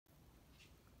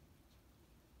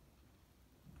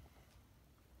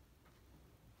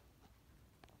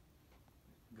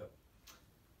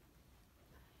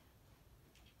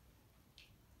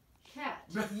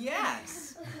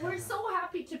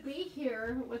to be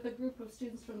here with a group of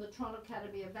students from the Toronto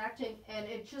Academy of Acting, and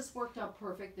it just worked out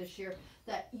perfect this year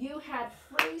that you had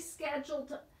free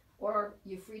scheduled, or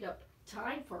you freed up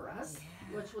time for us,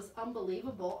 which was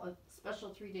unbelievable, a special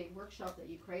 3-day workshop that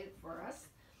you created for us.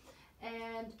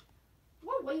 And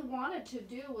what we wanted to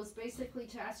do was basically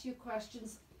to ask you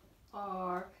questions.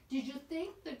 Did you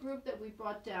think the group that we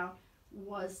brought down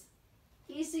was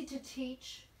easy to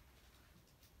teach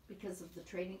because of the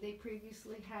training they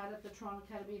previously had at the Toronto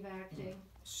Academy of Acting?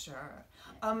 Sure.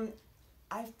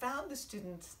 I found the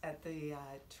students at the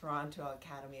Toronto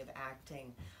Academy of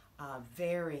Acting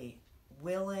very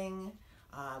willing,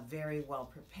 very well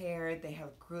prepared. They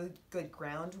have good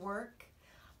groundwork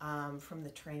from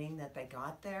the training that they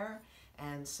got there,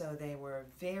 and so they were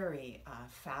very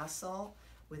facile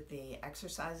with the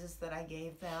exercises that I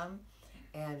gave them,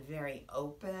 and very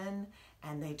open,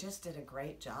 and they just did a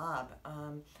great job.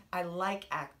 I like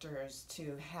actors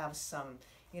to have some,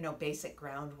 basic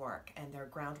groundwork, and their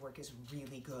groundwork is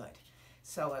really good.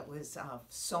 So it was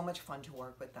so much fun to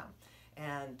work with them,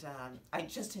 and I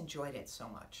just enjoyed it so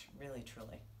much, really,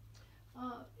 truly.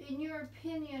 In your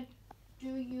opinion,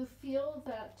 do you feel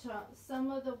that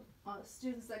some of the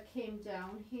students that came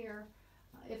down here,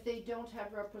 if they don't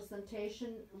have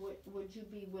representation, would you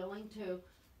be willing to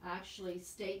actually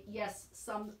state, yes,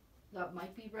 some that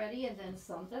might be ready, and then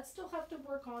some that still have to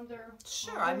work on their...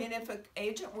 Sure. I mean, if an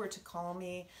agent were to call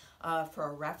me for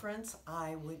a reference,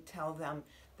 I would tell them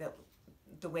that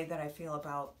the way that I feel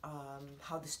about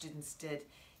how the students did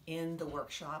in the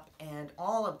workshop, and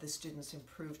all of the students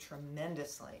improved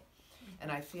tremendously.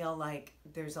 And I feel like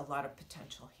there's a lot of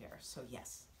potential here, so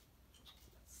yes.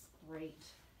 That's great.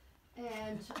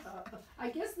 And I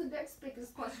guess the next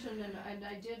biggest question, and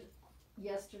I did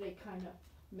yesterday kind of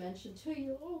mention to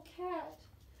you, oh, Katt,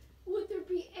 would there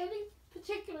be any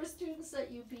particular students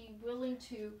that you'd be willing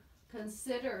to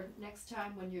consider next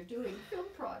time when you're doing film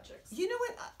projects? You know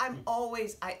what,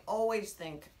 I always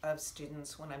think of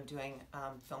students when I'm doing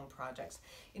film projects.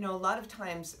 A lot of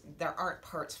times there aren't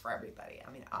parts for everybody.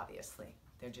 I mean, obviously,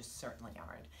 there just certainly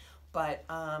aren't. But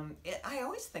I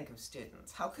always think of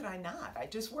students. How could I not? I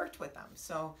just worked with them.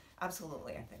 So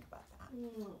absolutely, I think about that.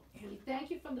 Yeah. We thank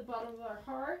you from the bottom of our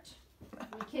heart.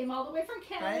 We came all the way from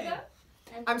Canada.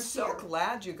 Right. And I'm so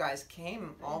glad you guys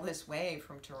came all this way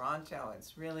from Toronto.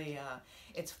 It's really,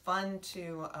 it's fun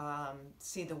to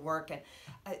see the work. And,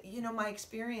 my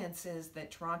experience is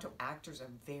that Toronto actors are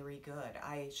very good.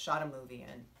 I shot a movie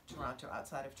in Toronto,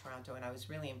 outside of Toronto, and I was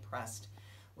really impressed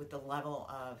with the level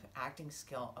of acting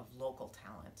skill of local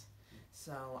talent.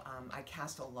 So I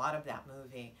cast a lot of that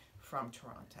movie from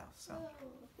Toronto. So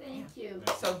thank you.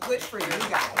 So good for you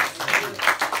guys.